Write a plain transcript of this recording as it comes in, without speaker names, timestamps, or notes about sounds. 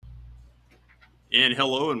And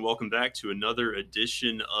hello, and welcome back to another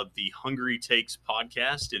edition of the Hungry Takes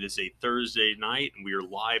podcast. It is a Thursday night, and we are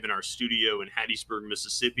live in our studio in Hattiesburg,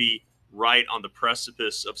 Mississippi, right on the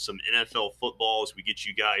precipice of some NFL football as we get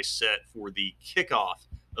you guys set for the kickoff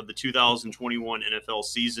of the 2021 NFL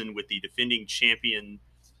season with the defending champion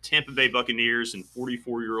Tampa Bay Buccaneers and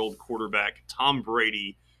 44-year-old quarterback Tom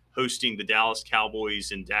Brady hosting the Dallas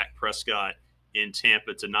Cowboys and Dak Prescott in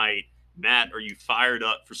Tampa tonight. Matt, are you fired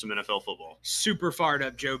up for some NFL football? Super fired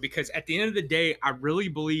up, Joe, because at the end of the day, I really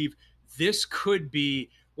believe this could be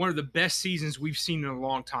one of the best seasons we've seen in a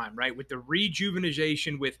long time, right? With the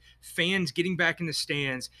rejuvenation, with fans getting back in the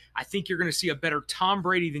stands, I think you're going to see a better Tom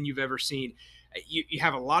Brady than you've ever seen. You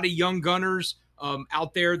have a lot of young gunners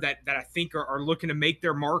out there that I think are looking to make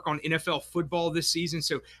their mark on NFL football this season.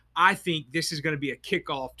 So I think this is going to be a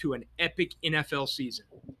kickoff to an epic NFL season.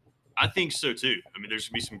 I think so too. I mean, there's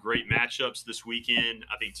going to be some great matchups this weekend.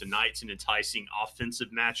 I think tonight's an enticing offensive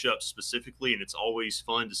matchup specifically, and it's always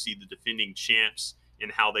fun to see the defending champs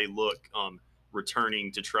and how they look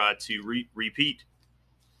returning to try to repeat.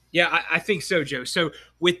 Yeah, I think so, Joe. So,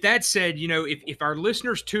 with that said, if our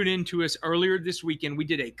listeners tune in to us earlier this weekend, we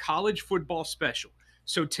did a college football special.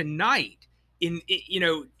 So tonight,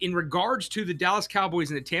 in regards to the Dallas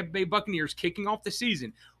Cowboys and the Tampa Bay Buccaneers kicking off the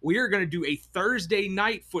season, we are going to do a Thursday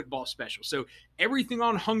night football special. So everything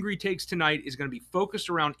on Hungry Takes tonight is going to be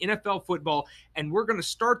focused around NFL football, and we're going to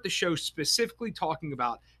start the show specifically talking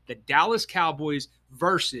about the Dallas Cowboys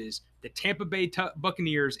versus the Tampa Bay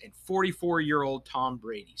Buccaneers and 44-year-old Tom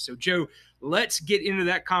Brady. So, Joe, let's get into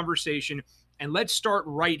that conversation, and let's start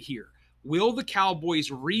right here. Will the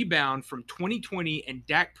Cowboys rebound from 2020 and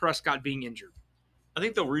Dak Prescott being injured? I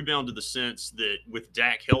think they'll rebound to the sense that with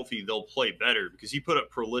Dak healthy, they'll play better because he put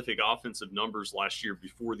up prolific offensive numbers last year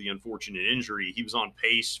before the unfortunate injury. He was on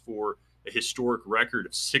pace for a historic record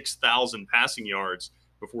of 6,000 passing yards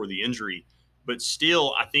before the injury. But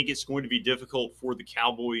still, I think it's going to be difficult for the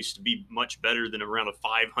Cowboys to be much better than around a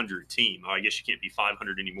 500 team. I guess you can't be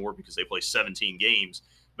 500 anymore because they play 17 games,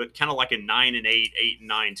 but kind of like a 9-8,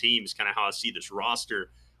 8-9 team is kind of how I see this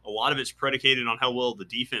roster. A lot of it's predicated on how well the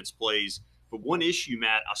defense plays. But one issue,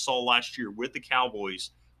 Matt, I saw last year with the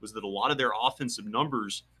Cowboys was that a lot of their offensive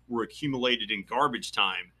numbers were accumulated in garbage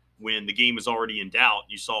time when the game was already in doubt.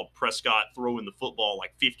 You saw Prescott throwing the football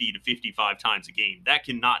like 50 to 55 times a game. That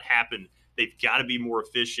cannot happen. They've got to be more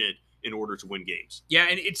efficient in order to win games. Yeah,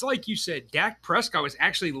 and it's like you said, Dak Prescott was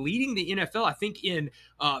actually leading the NFL, I think, in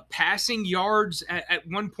passing yards at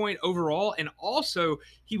one point overall, and also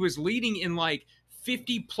he was leading in like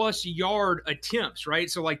 50-plus yard attempts, right?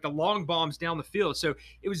 So like the long bombs down the field. So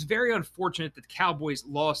it was very unfortunate that the Cowboys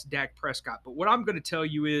lost Dak Prescott. But what I'm going to tell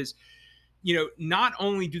you is, not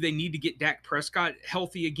only do they need to get Dak Prescott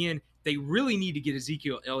healthy again, they really need to get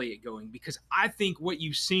Ezekiel Elliott going, because I think what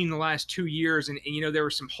you've seen the last 2 years, and there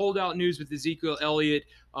was some holdout news with Ezekiel Elliott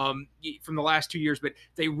from the last 2 years, but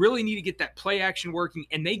they really need to get that play action working,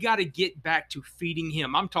 and they got to get back to feeding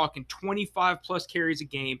him. I'm talking 25 plus carries a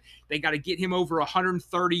game. They got to get him over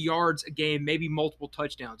 130 yards a game, maybe multiple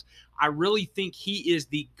touchdowns. I really think he is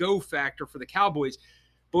the go factor for the Cowboys.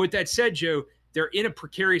 But with that said, Joe, they're in a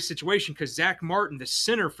precarious situation because Zach Martin, the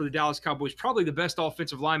center for the Dallas Cowboys, probably the best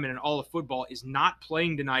offensive lineman in all of football, is not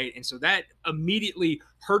playing tonight. And so that immediately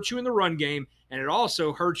hurts you in the run game, and it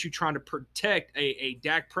also hurts you trying to protect a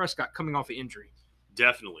Dak Prescott coming off an injury.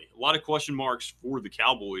 Definitely. A lot of question marks for the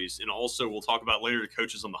Cowboys. And also, we'll talk about later the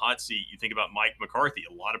coaches on the hot seat. You think about Mike McCarthy,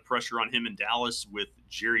 a lot of pressure on him in Dallas with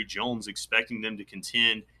Jerry Jones expecting them to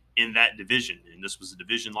contend in that division. And this was a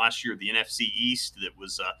division last year, the NFC East, that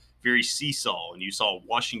was very seesaw. And you saw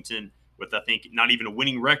Washington with, I think, not even a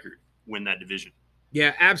winning record win that division.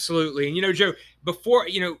 Yeah, absolutely. And Joe, before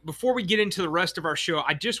we get into the rest of our show,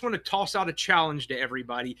 I just want to toss out a challenge to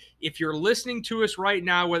everybody. If you're listening to us right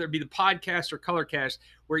now, whether it be the podcast or Colorcast,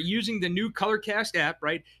 we're using the new Colorcast app,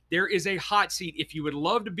 right? There is a hot seat. If you would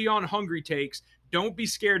love to be on Hungry Takes, don't be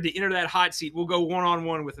scared to enter that hot seat. We'll go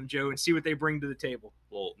one-on-one with them, Joe, and see what they bring to the table.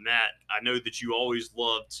 Well, Matt, I know that you always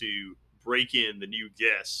love to break in the new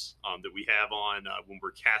guests that we have on when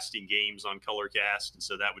we're casting games on Colorcast, and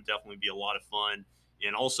so that would definitely be a lot of fun.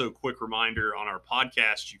 And also, quick reminder on our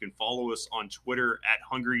podcast, you can follow us on Twitter at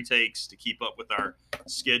Hungry Takes to keep up with our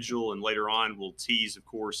schedule. And later on, we'll tease, of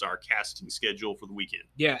course, our casting schedule for the weekend.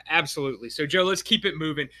 Yeah, absolutely. So, Joe, let's keep it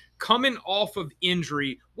moving. Coming off of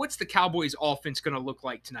injury, what's the Cowboys' offense going to look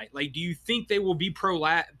like tonight? Like, do you think they will be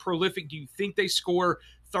prolific? Do you think they score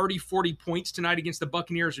 30, 40 points tonight against the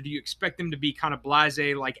Buccaneers, or do you expect them to be kind of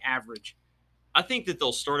blasé, like average? I think that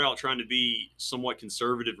they'll start out trying to be somewhat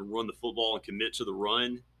conservative and run the football and commit to the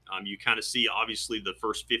run. You kind of see, obviously, the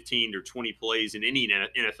first 15 or 20 plays in any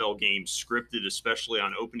NFL game scripted, especially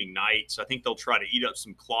on opening night. So I think they'll try to eat up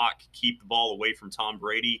some clock, keep the ball away from Tom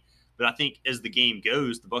Brady. But I think as the game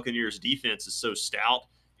goes, the Buccaneers defense is so stout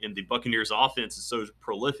and the Buccaneers offense is so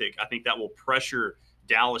prolific. I think that will pressure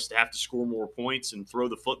Dallas to have to score more points and throw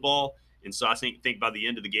the football. And so I think by the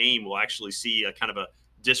end of the game, we'll actually see a kind of a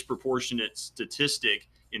disproportionate statistic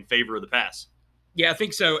in favor of the pass. Yeah, I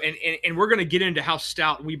think so. And we're going to get into how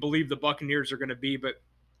stout we believe the Buccaneers are going to be. But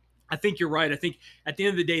I think you're right. I think at the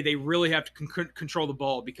end of the day, they really have to control the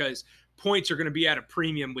ball because points are going to be at a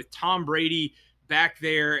premium with Tom Brady back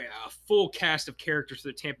there, a full cast of characters for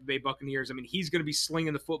the Tampa Bay Buccaneers. I mean, he's going to be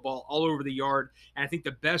slinging the football all over the yard. And I think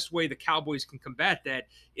the best way the Cowboys can combat that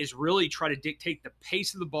is really try to dictate the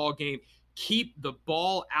pace of the ball game, keep the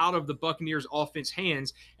ball out of the Buccaneers offense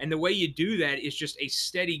hands. And the way you do that is just a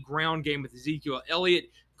steady ground game with Ezekiel Elliott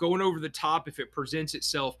going over the top if it presents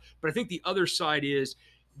itself. But I think the other side is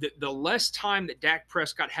the less time that Dak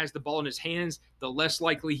Prescott has the ball in his hands, the less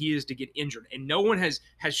likely he is to get injured. And no one has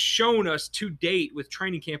shown us to date with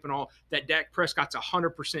training camp and all that Dak Prescott's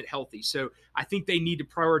 100% healthy. So I think they need to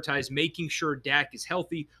prioritize making sure Dak is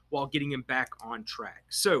healthy while getting him back on track.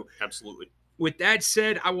 So absolutely. With that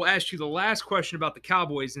said, I will ask you the last question about the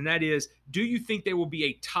Cowboys, and that is, do you think they will be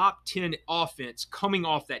a top 10 offense coming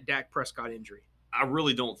off that Dak Prescott injury? I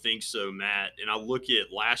really don't think so, Matt. And I look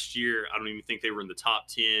at last year, I don't even think they were in the top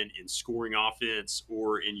 10 in scoring offense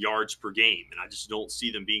or in yards per game. And I just don't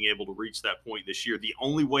see them being able to reach that point this year. The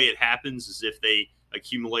only way it happens is if they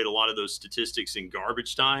accumulate a lot of those statistics in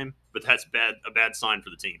garbage time, but that's a bad sign for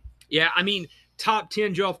the team. Yeah, I mean, top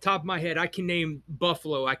 10, Joe, off the top of my head, I can name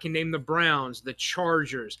Buffalo. I can name the Browns, the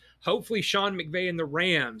Chargers, hopefully Sean McVay and the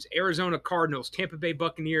Rams, Arizona Cardinals, Tampa Bay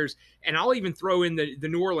Buccaneers, and I'll even throw in the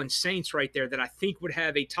New Orleans Saints right there that I think would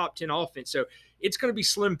have a top 10 offense. So it's going to be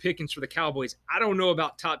slim pickings for the Cowboys. I don't know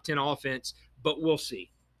about top 10 offense, but we'll see.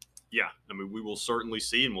 Yeah, I mean, we will certainly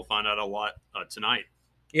see, and we'll find out a lot tonight.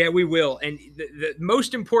 Yeah, we will. And the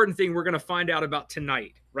most important thing we're going to find out about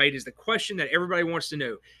tonight, right, is the question that everybody wants to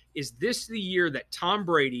know. Is this the year that Tom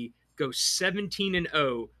Brady goes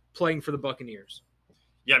 17-0 playing for the Buccaneers?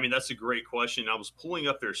 Yeah, I mean, that's a great question. I was pulling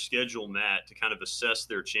up their schedule, Matt, to kind of assess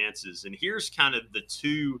their chances. And here's kind of the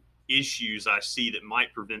two issues I see that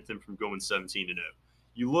might prevent them from going 17-0.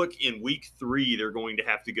 You look in week 3, they're going to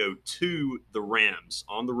have to go to the Rams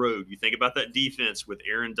on the road. You think about that defense with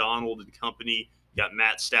Aaron Donald and company. You got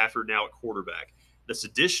Matt Stafford now at quarterback. That's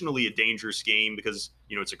additionally a dangerous game because,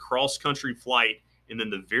 it's a cross-country flight. And then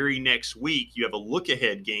the very next week, you have a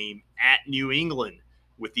look-ahead game at New England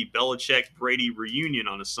with the Belichick-Brady reunion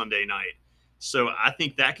on a Sunday night. So I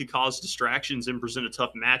think that could cause distractions and present a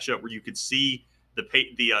tough matchup where you could see the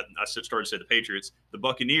Patriots, the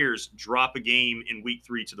Buccaneers drop a game in week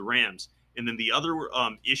 3 to the Rams. And then the other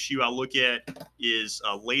issue I look at is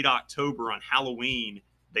late October on Halloween,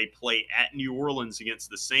 they play at New Orleans against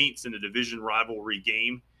the Saints in a division rivalry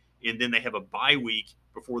game. And then they have a bye week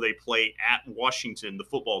before they play at Washington, the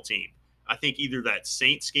football team. I think either that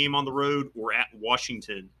Saints game on the road or at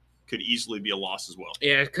Washington could easily be a loss as well.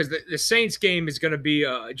 Yeah, because the Saints game is going to be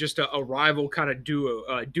just a rival kind of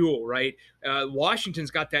duel, right?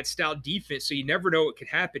 Washington's got that stout defense, so you never know what could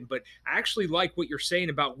happen. But I actually like what you're saying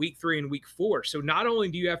about week 3 and week 4. So not only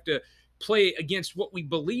do you have to play against what we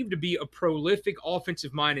believe to be a prolific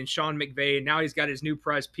offensive mind in Sean McVay, and now he's got his new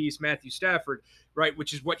prize piece, Matthew Stafford, right,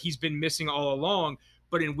 which is what he's been missing all along.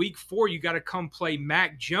 But in week 4, you got to come play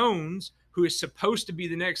Mac Jones, who is supposed to be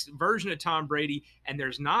the next version of Tom Brady, and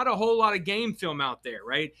there's not a whole lot of game film out there,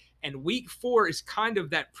 right? And week 4 is kind of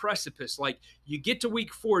that precipice. Like, you get to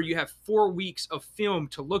week 4, you have 4 weeks of film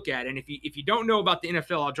to look at. And if you don't know about the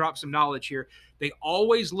NFL, I'll drop some knowledge here. They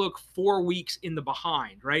always look 4 weeks in the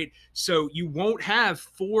behind, right? So you won't have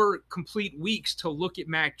 4 complete weeks to look at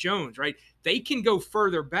Mac Jones, right? They can go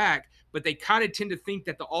further back, but they kind of tend to think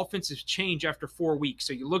that the offenses change after 4 weeks.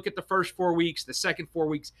 So you look at the first 4 weeks, the second 4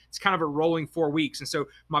 weeks, it's kind of a rolling 4 weeks. And so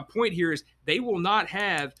my point here is they will not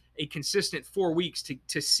have a consistent 4 weeks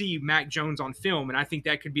to see Mac Jones on film, and I think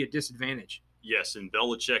that could be a disadvantage. Yes, and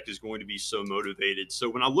Belichick is going to be so motivated. So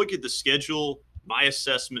when I look at the schedule, my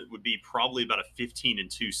assessment would be probably about a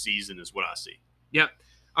 15-2 season is what I see. Yep.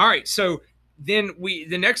 All right, so then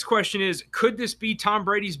the next question is, could this be Tom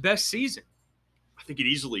Brady's best season? I think it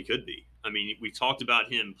easily could be. I mean, we talked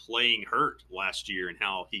about him playing hurt last year and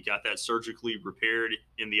how he got that surgically repaired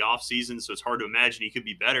in the offseason, so it's hard to imagine he could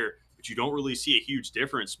be better, but you don't really see a huge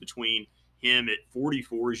difference between him at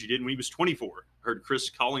 44 as you did when he was 24. I heard Chris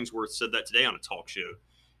Collingsworth said that today on a talk show.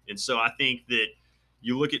 And so I think that,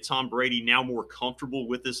 You look at Tom Brady now more comfortable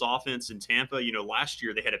with this offense in Tampa. You know, last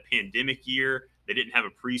year they had a pandemic year. They didn't have a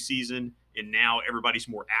preseason, and now everybody's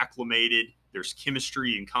more acclimated. There's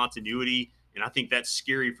chemistry and continuity, and I think that's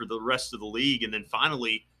scary for the rest of the league. And then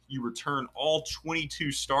finally, you return all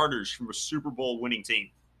 22 starters from a Super Bowl winning team.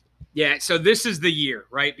 Yeah, so this is the year,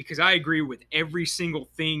 right? Because I agree with every single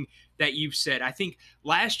thing that you've said. I think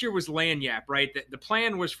last year was Lagniappe, right? The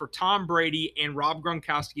plan was for Tom Brady and Rob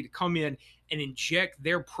Gronkowski to come in and inject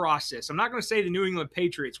their process. I'm not going to say the New England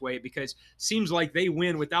Patriots way because it seems like they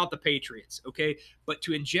win without the Patriots, okay? But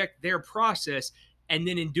to inject their process, and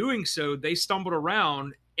then in doing so, they stumbled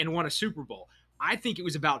around and won a Super Bowl. I think it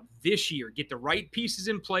was about this year, get the right pieces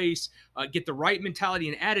in place, get the right mentality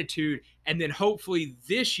and attitude, and then hopefully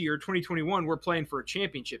this year, 2021, we're playing for a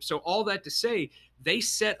championship. So all that to say, they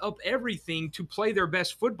set up everything to play their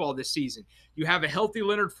best football this season. You have a healthy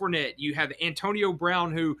Leonard Fournette. You have Antonio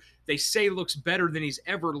Brown, who they say looks better than he's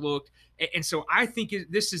ever looked. And so I think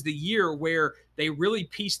this is the year where they really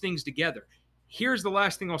piece things together. Here's the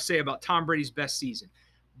last thing I'll say about Tom Brady's best season.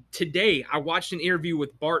 Today, I watched an interview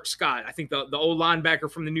with Bart Scott, I think the old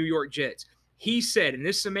linebacker from the New York Jets. He said, and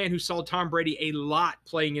this is a man who saw Tom Brady a lot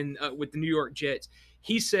playing in with the New York Jets.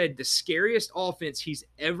 He said the scariest offense he's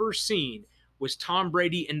ever seen was Tom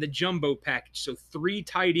Brady in the jumbo package, so 3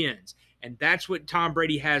 tight ends. And that's what Tom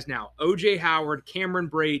Brady has now. O.J. Howard, Cameron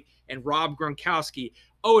Brate, and Rob Gronkowski.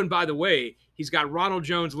 Oh, and by the way, he's got Ronald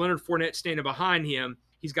Jones, Leonard Fournette standing behind him.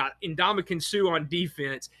 He's got Ndamukong Suh on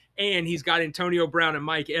defense, and he's got Antonio Brown and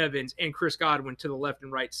Mike Evans and Chris Godwin to the left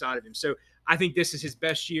and right side of him. So I think this is his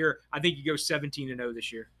best year. I think he goes 17-0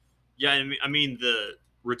 this year. Yeah, I mean the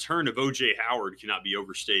return of O.J. Howard cannot be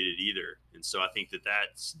overstated either. And so I think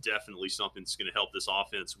that's definitely something that's going to help this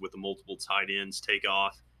offense with the multiple tight ends take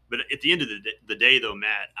off. But at the end of the day, though,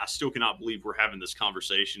 Matt, I still cannot believe we're having this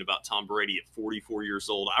conversation about Tom Brady at 44 years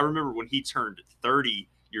old. I remember when he turned 30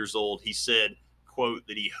 years old, he said, quote,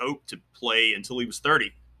 that he hoped to play until he was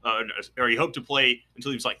 30. Or he hoped to play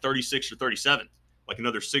until he was like 36 or 37, like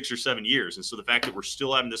another 6 or 7 years. And so the fact that we're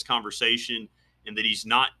still having this conversation and that he's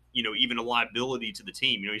not, even a liability to the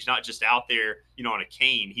team, he's not just out there, on a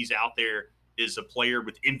cane. He's out there as a player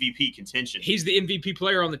with MVP contention. He's the MVP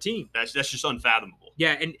player on the team. That's just unfathomable.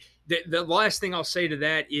 Yeah, and the last thing I'll say to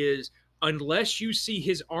that is unless you see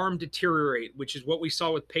his arm deteriorate, which is what we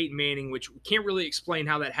saw with Peyton Manning, which we can't really explain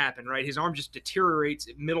how that happened, right? His arm just deteriorates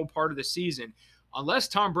at middle part of the season. Unless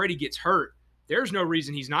Tom Brady gets hurt, there's no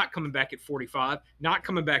reason he's not coming back at 45, not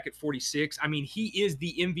coming back at 46. I mean, he is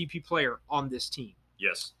the MVP player on this team.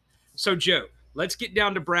 Yes. So, Joe, let's get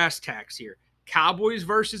down to brass tacks here. Cowboys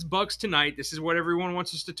versus Bucks tonight. This is what everyone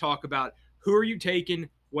wants us to talk about. Who are you taking?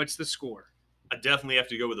 What's the score? I definitely have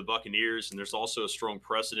to go with the Buccaneers, and there's also a strong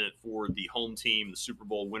precedent for the home team, the Super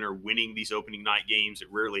Bowl winner, winning these opening night games. It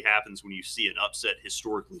rarely happens when you see an upset,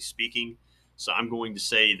 historically speaking. So I'm going to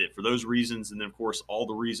say that for those reasons, and then, of course, all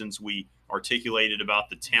the reasons we articulated about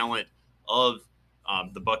the talent of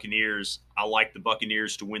the Buccaneers, I like the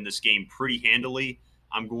Buccaneers to win this game pretty handily.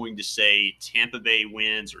 I'm going to say Tampa Bay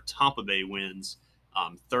wins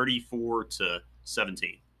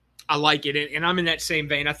 34-17. I like it, and I'm in that same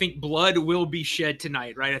vein. I think blood will be shed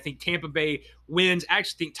tonight, right? I think Tampa Bay wins. I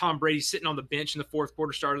actually think Tom Brady's sitting on the bench in the fourth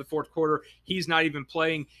quarter, start of the fourth quarter. He's not even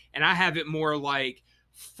playing, and I have it more like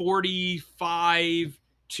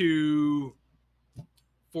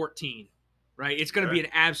 45-14, right? It's going to be an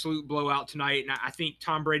absolute blowout tonight, and I think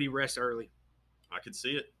Tom Brady rests early. I could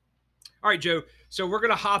see it. All right, Joe. So we're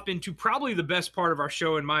going to hop into probably the best part of our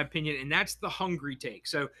show, in my opinion, and that's the hungry take.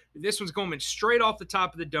 So this one's going straight off the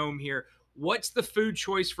top of the dome here. What's the food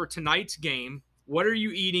choice for tonight's game? What are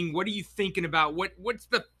you eating? What are you thinking about? What's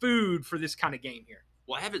the food for this kind of game here?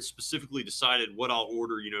 Well, I haven't specifically decided what I'll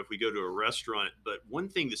order, if we go to a restaurant. But one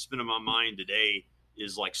thing that's been on my mind today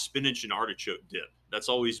is like spinach and artichoke dip. That's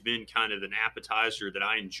always been kind of an appetizer that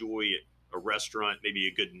I enjoy at a restaurant, maybe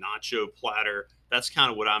a good nacho platter. That's kind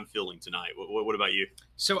of what I'm feeling tonight. What about you?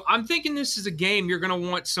 So I'm thinking this is a game you're going to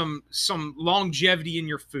want some longevity in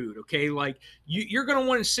your food, okay? Like you're going to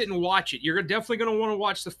want to sit and watch it. You're definitely going to want to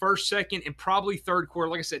watch the first, second, and probably third quarter.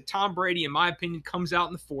 Like I said, Tom Brady, in my opinion, comes out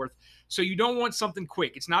in the fourth. So you don't want something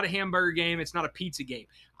quick. It's not a hamburger game. It's not a pizza game.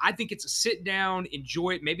 I think it's a sit down,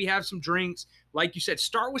 enjoy it, maybe have some drinks. Like you said,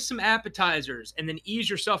 start with some appetizers and then ease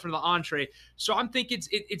yourself into the entree. So I'm thinking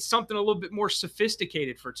it's something a little bit more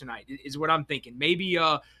sophisticated for tonight is what I'm thinking. Maybe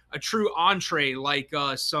a true entree like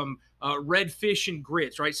some red fish and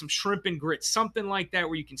grits, right? Some shrimp and grits, something like that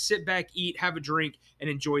where you can sit back, eat, have a drink, and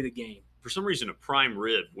enjoy the game. For some reason, a prime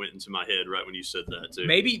rib went into my head right when you said that too.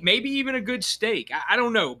 Maybe even a good steak. I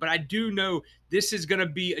don't know, but I do know this is going to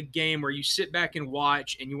be a game where you sit back and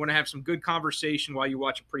watch, and you want to have some good conversation while you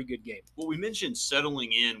watch a pretty good game. Well, we mentioned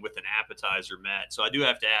settling in with an appetizer, Matt. So I do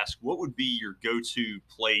have to ask, what would be your go-to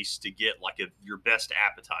place to get like your best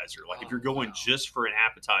appetizer? Like if you're going just for an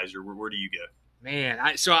appetizer, where do you go? Man,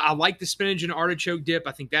 I like the spinach and artichoke dip.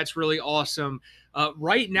 I think that's really awesome.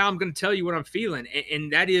 Right now, I'm going to tell you what I'm feeling,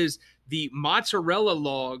 and that is the mozzarella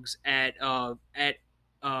logs at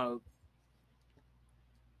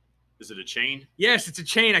Is it a chain? Yes, it's a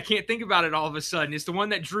chain. I can't think about it all of a sudden. It's the one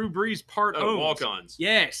that Drew Brees owns. Walk-ons.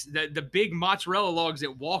 Yes, the big mozzarella logs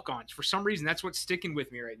at walk-ons. For some reason, that's what's sticking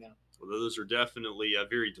with me right now. Well, those are definitely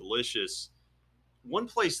very delicious. One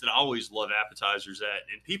place that I always love appetizers at,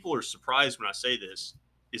 and people are surprised when I say this,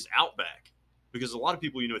 is Outback. Because a lot of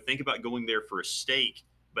people, think about going there for a steak,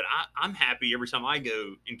 but I'm happy every time I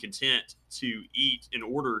go and content to eat and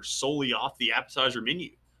order solely off the appetizer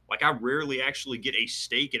menu. Like I rarely actually get a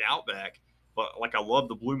steak at Outback, but like I love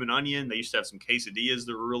the Bloomin' Onion. They used to have some quesadillas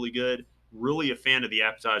that were really good. Really a fan of the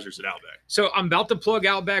appetizers at Outback. So I'm about to plug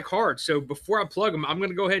Outback hard. So before I plug them, I'm going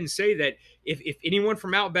to go ahead and say that if anyone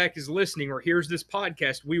from Outback is listening or hears this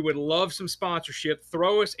podcast, we would love some sponsorship.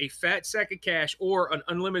 Throw us a fat sack of cash or an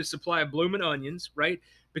unlimited supply of Bloomin' Onions, right?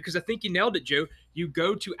 Because I think you nailed it, Joe. You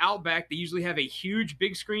go to Outback, they usually have a huge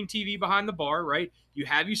big screen TV behind the bar, right? You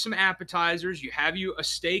have you some appetizers, you have you a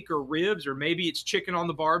steak or ribs, or maybe it's chicken on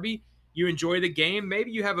the Barbie. You enjoy the game.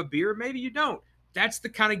 Maybe you have a beer, maybe you don't. That's the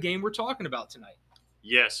kind of game we're talking about tonight.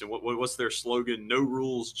 Yes, and what's their slogan? No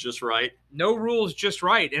rules, just right. No rules, just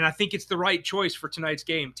right. And I think it's the right choice for tonight's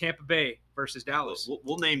game, Tampa Bay versus Dallas.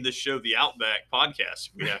 We'll name this show the Outback Podcast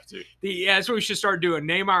if we have to. Yeah, that's what we should start doing.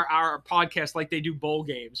 Name our podcast like they do bowl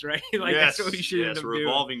games, right? Like yes, that's what we should end up doing.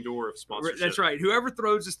 Revolving door of sponsorship. That's right. Whoever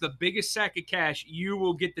throws us the biggest sack of cash, you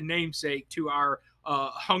will get the namesake to our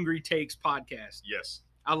Hungry Takes podcast. Yes.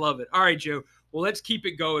 I love it. All right, Joe. Well, let's keep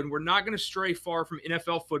it going. We're not going to stray far from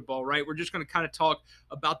NFL football, right? We're just going to kind of talk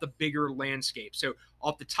about the bigger landscape. So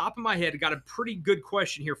off the top of my head, I got a pretty good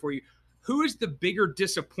question here for you. Who is the bigger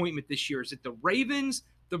disappointment this year? Is it the Ravens,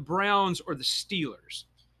 the Browns, or the Steelers?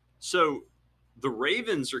 So the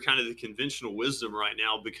Ravens are kind of the conventional wisdom right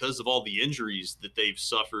now because of all the injuries that they've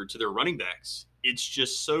suffered to their running backs. It's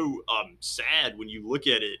just so sad when you look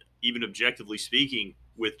at it, even objectively speaking,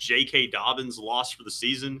 with J.K. Dobbins lost for the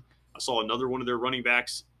season. I saw another one of their running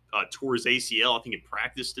backs tore his ACL, I think, in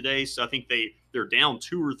practice today. So I think they're down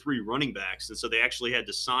 2 or 3 running backs. And so they actually had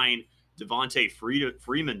to sign Devontae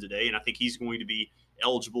Freeman today. And I think he's going to be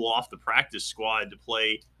eligible off the practice squad to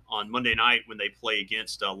play on Monday night when they play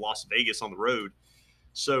against Las Vegas on the road.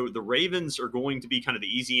 So the Ravens are going to be kind of the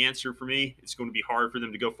easy answer for me. It's going to be hard for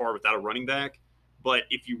them to go far without a running back. But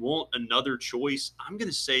if you want another choice, I'm going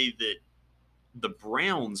to say that the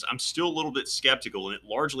Browns, I'm still a little bit skeptical, and it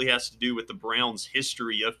largely has to do with the Browns'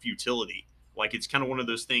 history of futility. Like, it's kind of one of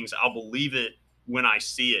those things, I'll believe it when I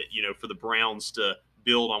see it, for the Browns to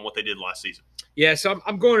build on what they did last season. Yeah, so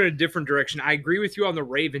I'm going in a different direction. I agree with you on the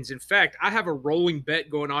Ravens. In fact, I have a rolling bet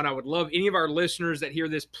going on. I would love any of our listeners that hear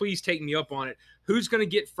this, please take me up on it. Who's going to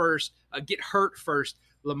get hurt first?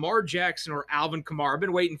 Lamar Jackson or Alvin Kamara. I've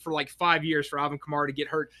been waiting for like 5 years for Alvin Kamara to get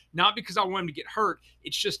hurt. Not because I want him to get hurt.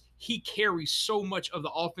 It's just he carries so much of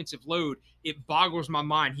the offensive load. It boggles my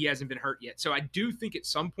mind he hasn't been hurt yet. So I do think at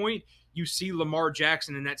some point you see Lamar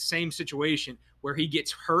Jackson in that same situation where he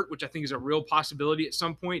gets hurt, which I think is a real possibility at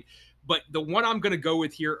some point. But the one I'm going to go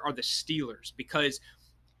with here are the Steelers, because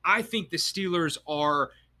I think the Steelers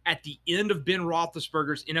are at the end of Ben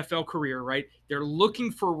Roethlisberger's NFL career, right? They're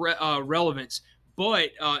looking for relevance.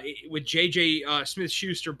 But with J.J.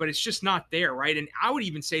 Smith-Schuster, but it's just not there, right? And I would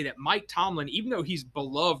even say that Mike Tomlin, even though he's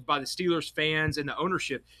beloved by the Steelers fans and the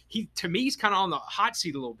ownership, to me, he's kind of on the hot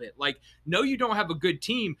seat a little bit. Like, no, you don't have a good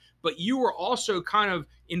team, but you were also kind of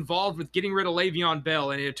involved with getting rid of Le'Veon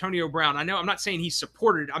Bell and Antonio Brown. I know I'm not saying he's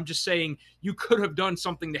supported. I'm just saying you could have done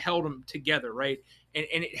something to hold them together, right? And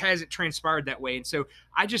it hasn't transpired that way. And so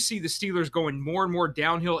I just see the Steelers going more and more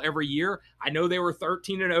downhill every year. I know they were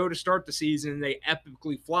 13-0 to start the season and they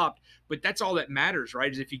epically flopped, but that's all that matters, right?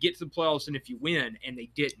 Is if you get to the playoffs and if you win, and they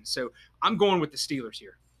didn't. So I'm going with the Steelers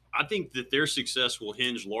here. I think that their success will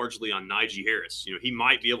hinge largely on Najee Harris. He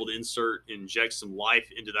might be able to inject some life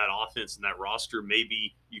into that offense and that roster.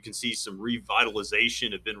 Maybe you can see some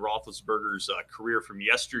revitalization of Ben Roethlisberger's career from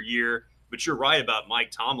yesteryear. But you're right about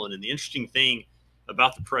Mike Tomlin. And the interesting thing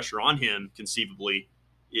about the pressure on him, conceivably,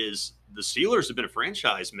 is the Steelers have been a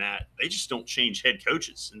franchise, Matt. They just don't change head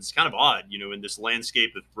coaches. And it's kind of odd, in this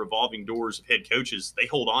landscape of revolving doors of head coaches, they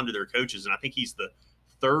hold on to their coaches. And I think he's the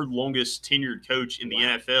third longest tenured coach in the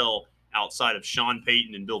NFL outside of Sean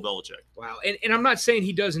Payton and Bill Belichick. Wow. And I'm not saying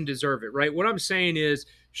he doesn't deserve it, right? What I'm saying is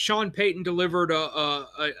Sean Payton delivered a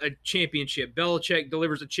championship. Belichick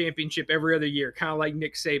delivers a championship every other year, kind of like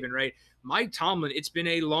Nick Saban, right? Mike Tomlin, it's been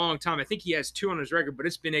a long time. I think he has 2 on his record, but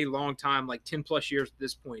it's been a long time, like 10 plus years at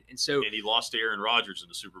this point. And he lost to Aaron Rodgers in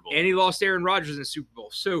the Super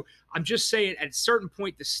Bowl. So I'm just saying, at a certain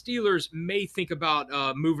point, the Steelers may think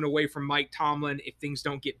about moving away from Mike Tomlin if things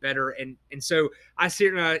don't get better. And so I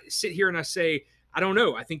sit here and I say, I don't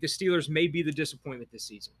know. I think the Steelers may be the disappointment this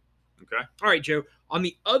season. Okay. All right, Joe. On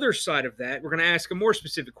the other side of that, we're going to ask a more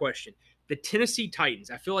specific question. The Tennessee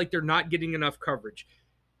Titans, I feel like they're not getting enough coverage.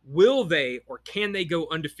 Will they or can they go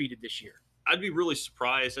undefeated this year? I'd be really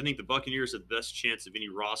surprised. I think the Buccaneers have the best chance of any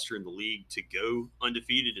roster in the league to go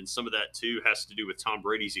undefeated, and some of that, too, has to do with Tom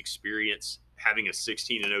Brady's experience having a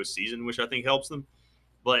 16-0 season, which I think helps them.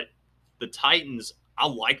 But the Titans, I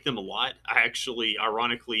like them a lot. I actually,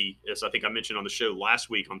 ironically, as I think I mentioned on the show last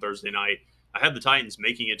week on Thursday night, I had the Titans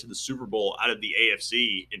making it to the Super Bowl out of the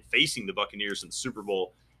AFC and facing the Buccaneers in the Super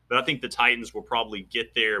Bowl. But I think the Titans will probably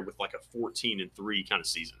get there with like a 14-3 kind of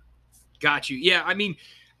season. Got you. Yeah, I mean,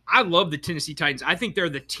 I love the Tennessee Titans. I think they're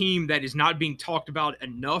the team that is not being talked about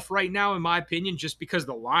enough right now, in my opinion, just because of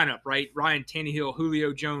the lineup, right? Ryan Tannehill,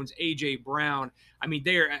 Julio Jones, A.J. Brown. I mean,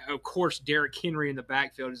 they are, of course, Derrick Henry in the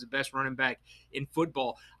backfield is the best running back in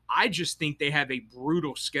football. I just think they have a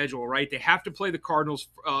brutal schedule, right? They have to play the Cardinals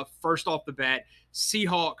first off the bat,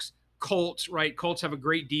 Seahawks, Colts, right? Colts have a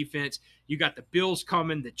great defense. You got the Bills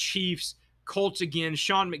coming, the Chiefs, Colts again,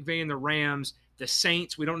 Sean McVay and the Rams, the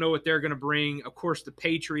Saints. We don't know what they're going to bring. Of course, the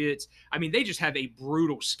Patriots. I mean, they just have a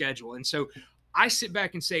brutal schedule. And so I sit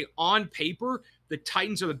back and say, on paper, the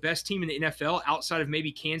Titans are the best team in the NFL outside of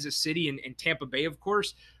maybe Kansas City and Tampa Bay, of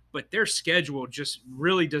course. But their schedule just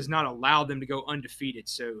really does not allow them to go undefeated.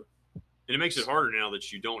 So. And it makes it harder now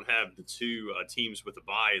that you don't have the 2 teams with a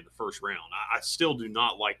bye in the first round. I still do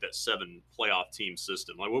not like that 7 playoff team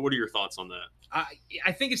system. Like, what are your thoughts on that?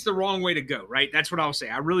 I think it's the wrong way to go, right? That's what I'll say.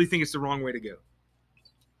 I really think it's the wrong way to go.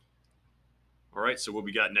 All right, so what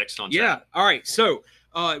we got next on tap? Yeah, all right. So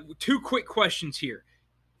 2 quick questions here.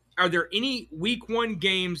 Are there any week 1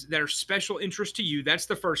 games that are special interest to you? That's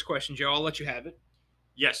the first question, Joe. I'll let you have it.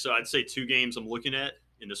 Yes, so I'd say 2 games I'm looking at,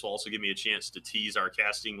 and this will also give me a chance to tease our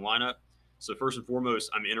casting lineup. So first and foremost,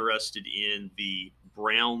 I'm interested in the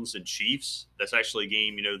Browns and Chiefs. That's actually a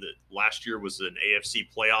game, that last year was an AFC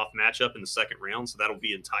playoff matchup in the second round, so that'll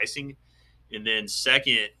be enticing. And then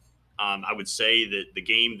second, I would say that the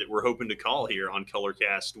game that we're hoping to call here on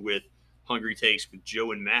Colorcast with Hungry Takes with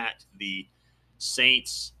Joe and Matt, the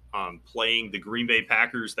Saints playing the Green Bay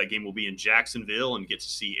Packers. That game will be in Jacksonville, and get to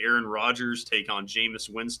see Aaron Rodgers take on Jameis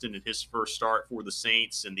Winston in his first start for the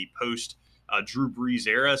Saints in the post Drew Brees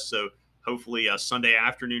era. So hopefully Sunday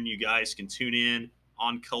afternoon you guys can tune in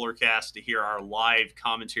on Colorcast to hear our live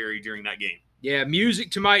commentary during that game. Yeah,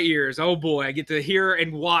 music to my ears. Oh, boy, I get to hear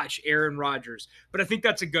and watch Aaron Rodgers. But I think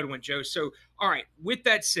that's a good one, Joe. So, all right, with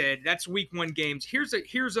that said, that's week 1 games. Here's an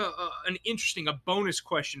interesting, bonus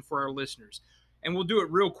question for our listeners, and we'll do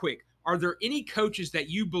it real quick. Are there any coaches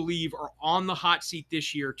that you believe are on the hot seat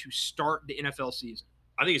this year to start the NFL season?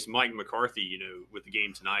 I think it's Mike McCarthy, with the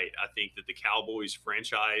game tonight. I think that the Cowboys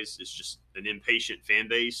franchise is just an impatient fan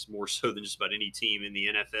base, more so than just about any team in the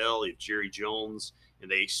NFL. If Jerry Jones,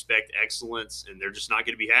 and they expect excellence, and they're just not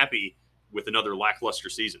going to be happy with another lackluster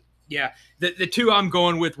season. Yeah, the 2 I'm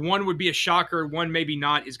going with, one would be a shocker, one maybe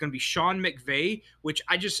not, is going to be Sean McVay, which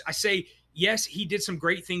I say, yes, he did some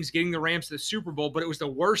great things getting the Rams to the Super Bowl, but it was the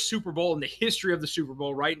worst Super Bowl in the history of the Super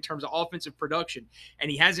Bowl, right, in terms of offensive production,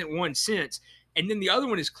 and he hasn't won since. And then the other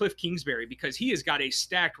one is Cliff Kingsbury, because he has got a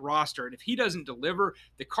stacked roster. And if he doesn't deliver,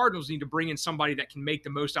 the Cardinals need to bring in somebody that can make the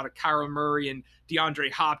most out of Kyler Murray and DeAndre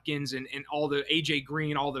Hopkins and all the A.J.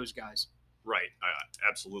 Green, all those guys. Right.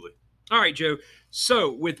 Absolutely. All right, Joe.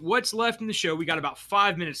 So with what's left in the show, we got about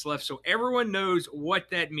 5 minutes left, so everyone knows what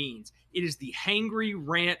that means. It is the Hangry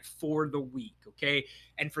Rant for the week, okay?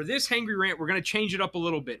 And for this Hangry Rant, we're going to change it up a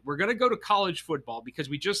little bit. We're going to go to college football because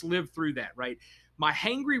we just lived through that, right? My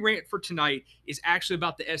Hangry Rant for tonight is actually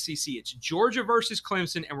about the SEC. It's Georgia versus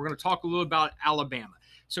Clemson, and we're going to talk a little about Alabama.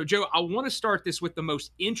 So, Joe, I want to start this with the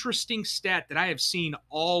most interesting stat that I have seen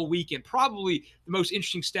all weekend, probably the most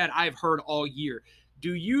interesting stat I have heard all year.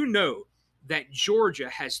 Do you know that Georgia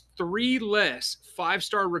has 3 less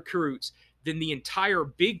 5-star recruits than the entire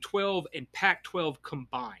Big 12 and Pac 12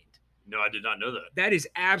 combined? No, I did not know that. That is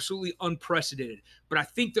absolutely unprecedented. But I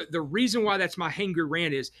think that the reason why that's my hangry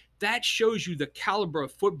rant is that shows you the caliber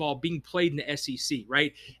of football being played in the SEC,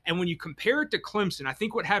 right? And when you compare it to Clemson, I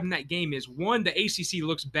think what happened in that game is, one, the ACC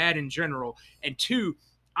looks bad in general, and two,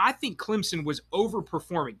 I think Clemson was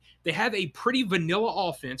overperforming. They have a pretty vanilla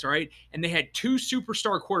offense, all right? And they had two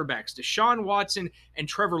superstar quarterbacks, Deshaun Watson and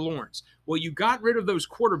Trevor Lawrence. Well, you got rid of those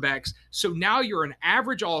quarterbacks, so now you're an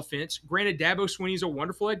average offense. Granted, Dabo Swinney's a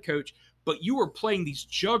wonderful head coach, but you are playing these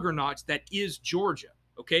juggernauts that is Georgia.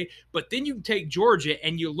 Okay. But then you take Georgia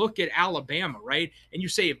and you look at Alabama, right? And you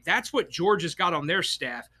say, if that's what Georgia's got on their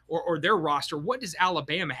staff or their roster, what does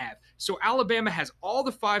Alabama have? So Alabama has all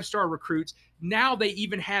the 5-star recruits. Now they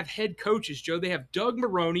even have head coaches, Joe. They have Doug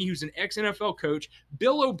Maroney, who's an ex-NFL coach,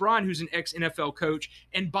 Bill O'Brien, who's an ex-NFL coach.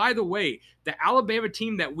 And by the way, the Alabama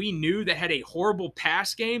team that we knew that had a horrible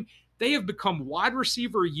pass game, they have become wide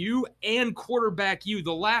receiver U and quarterback U.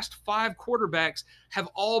 The last 5 quarterbacks have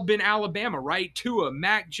all been Alabama, right? Tua,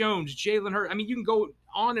 Mac Jones, Jalen Hurts. I mean, you can go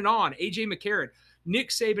on and on. A.J. McCarron. Nick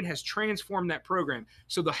Saban has transformed that program.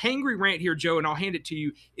 So the hangry rant here, Joe, and I'll hand it to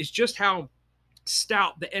you, is just how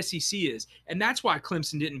stout the SEC is. And that's why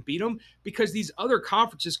Clemson didn't beat them, because these other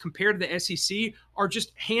conferences compared to the SEC are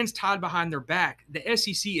just hands tied behind their back. The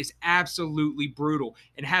SEC is absolutely brutal,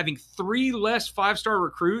 and having 3 less 5-star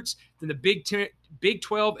recruits than the Big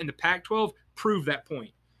 12 and the Pac-12 prove that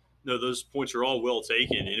point. No, those points are all well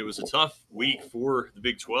taken, and it was a tough week for the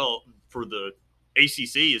Big 12, for the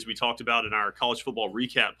ACC, as we talked about in our college football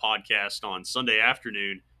recap podcast on Sunday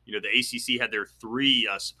afternoon. You know, the ACC had their 3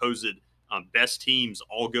 supposed best teams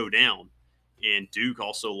all go down, and Duke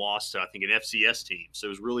also lost to, I think, an FCS team. So it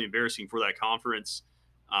was really embarrassing for that conference.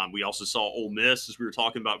 We also saw Ole Miss, as we were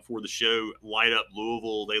talking about before the show, light up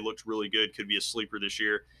Louisville. They looked really good, could be a sleeper this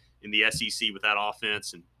year in the SEC with that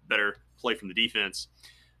offense and better play from the defense.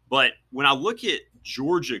 But when I look at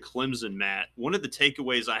Georgia Clemson, Matt, one of the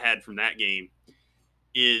takeaways I had from that game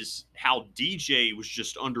is how DJ was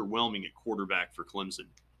just underwhelming at quarterback for Clemson.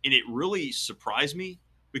 And it really surprised me,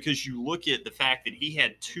 because you look at the fact that he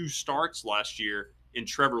had 2 starts last year in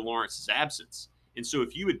Trevor Lawrence's absence. And so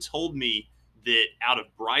if you had told me that out of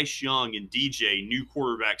Bryce Young and DJ, new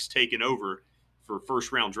quarterbacks taken over for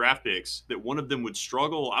first-round draft picks, that one of them would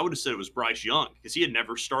struggle, I would have said it was Bryce Young, because he had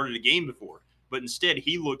never started a game before. But instead,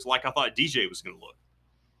 he looked like I thought DJ was going to look.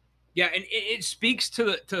 Yeah, and it speaks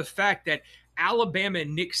to the fact that Alabama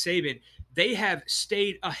and Nick Saban, they have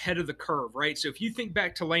stayed ahead of the curve, right? So if you think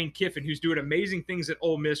back to Lane Kiffin, who's doing amazing things at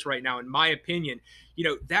Ole Miss right now, in my opinion, you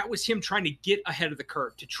know, that was him trying to get ahead of the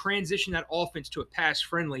curve, to transition that offense to a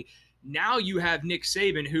pass-friendly. Now you have Nick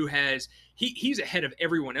Saban, who has he's ahead of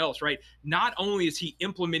everyone else, right? Not only is he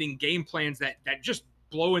implementing game plans that just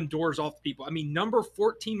blowing doors off people. I mean, number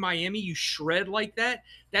 14 Miami, you shred like that.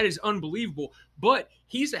 That is unbelievable. But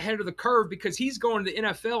he's ahead of the curve because he's going to the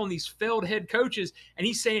NFL and these failed head coaches, and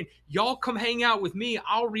he's saying, y'all come hang out with me.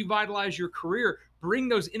 I'll revitalize your career. Bring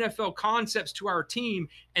those NFL concepts to our team,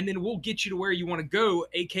 and then we'll get you to where you want to go,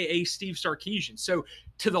 a.k.a. Steve Sarkisian. So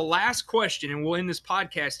to the last question, and we'll end this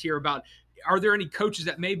podcast here about, are there any coaches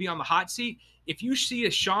that may be on the hot seat? If you see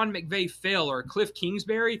a Sean McVay fail or a Cliff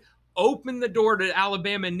Kingsbury, open the door to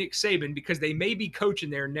Alabama and Nick Saban, because they may be coaching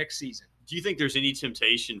there next season. Do you think there's any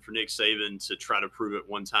temptation for Nick Saban to try to prove it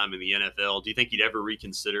one time in the NFL? Do you think he'd ever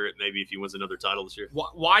reconsider it, maybe if he wins another title this year?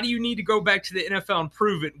 Why do you need to go back to the NFL and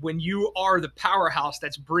prove it when you are the powerhouse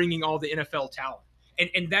that's bringing all the NFL talent?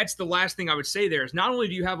 And that's the last thing I would say there is, not only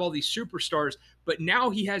do you have all these superstars, but now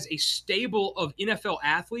he has a stable of NFL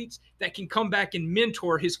athletes that can come back and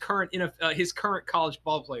mentor his current college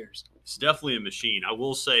ball players. It's definitely a machine. I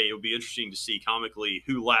will say it'll be interesting to see comically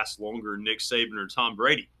who lasts longer, Nick Saban or Tom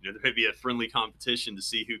Brady. You know, there may be a friendly competition to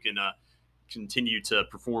see who can continue to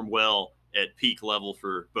perform well at peak level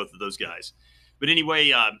for both of those guys. But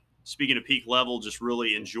anyway, speaking of peak level, just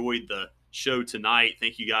really enjoyed the show tonight.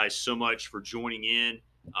 Thank you guys so much for joining in,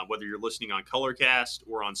 whether you're listening on Colorcast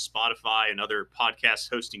or on Spotify and other podcast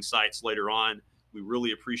hosting sites later on. We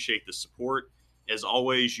really appreciate the support. As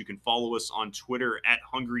always, you can follow us on Twitter at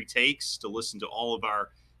Hungry Takes to listen to all of our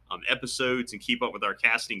episodes and keep up with our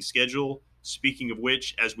casting schedule. Speaking of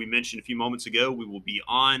which, as we mentioned a few moments ago, we will be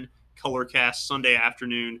on Colorcast Sunday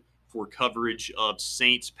afternoon for coverage of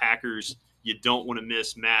Saints-Packers. You don't want to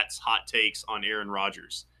miss Matt's hot takes on Aaron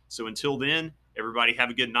Rodgers. So until then, everybody have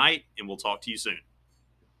a good night, and we'll talk to you soon.